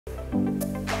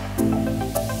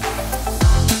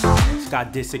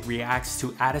Scott Disick reacts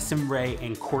to Addison Rae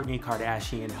and Kourtney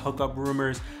Kardashian hookup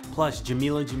rumors, plus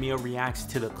Jameela Jamil reacts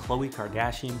to the Khloe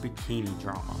Kardashian bikini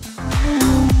drama.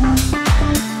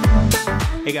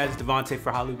 Hey guys, Devontae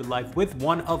for Hollywood Life with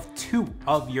one of two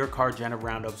of your Kardashian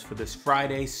roundups for this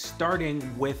Friday,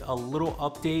 starting with a little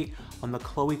update on the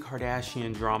Khloe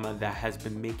Kardashian drama that has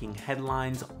been making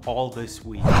headlines all this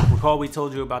week. Recall we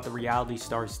told you about the reality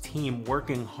star's team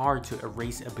working hard to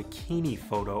erase a bikini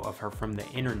photo of her from the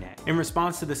internet. In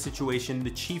response to the situation,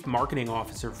 the chief marketing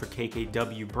officer for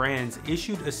KKW Brands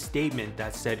issued a statement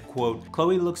that said, quote,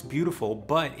 "Khloe looks beautiful,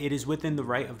 but it is within the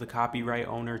right of the copyright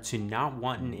owner to not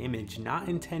want an image not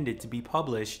intended to be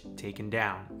published taken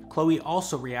down." Khloe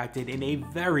also reacted in a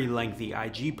very lengthy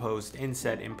IG post and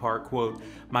said in part, quote,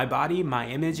 "My body, my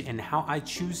image, and how I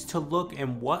choose to look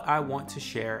and what I want to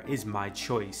share is my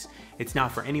choice. It's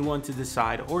not for anyone to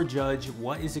decide or judge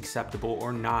what is acceptable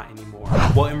or not anymore."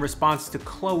 Well, in response to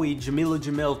Khloe, Jameela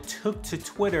Jamil took to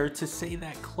Twitter to say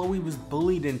that Khloe was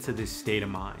bullied into this state of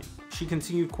mind. She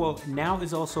continued, quote, "Now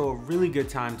is also a really good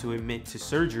time to admit to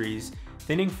surgeries,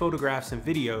 thinning photographs and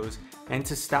videos, and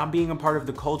to stop being a part of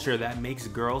the culture that makes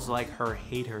girls like her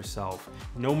hate herself.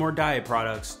 No more diet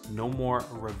products, no more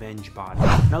revenge body."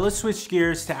 Now let's switch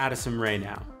gears to Addison Rae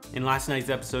now. In last night's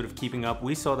episode of Keeping Up,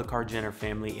 we saw the Jenner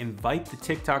family invite the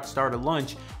TikTok star to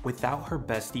lunch without her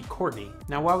bestie Kourtney.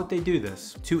 Now why would they do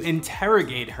this? To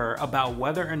interrogate her about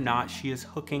whether or not she is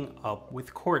hooking up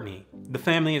with Kourtney. The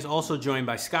family is also joined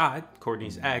by Scott,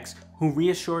 Kourtney's ex, who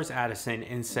reassures Addison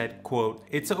and said, quote,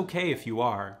 "It's okay if you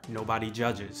are, nobody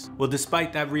judges." Well,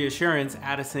 despite that reassurance,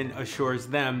 Addison assures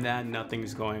them that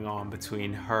nothing's going on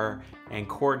between her and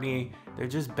Kourtney. They're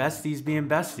just besties being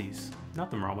besties.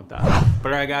 Nothing wrong with that.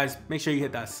 But alright guys, make sure you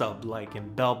hit that sub, like,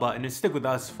 and bell button and stick with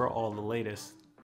us for all the latest.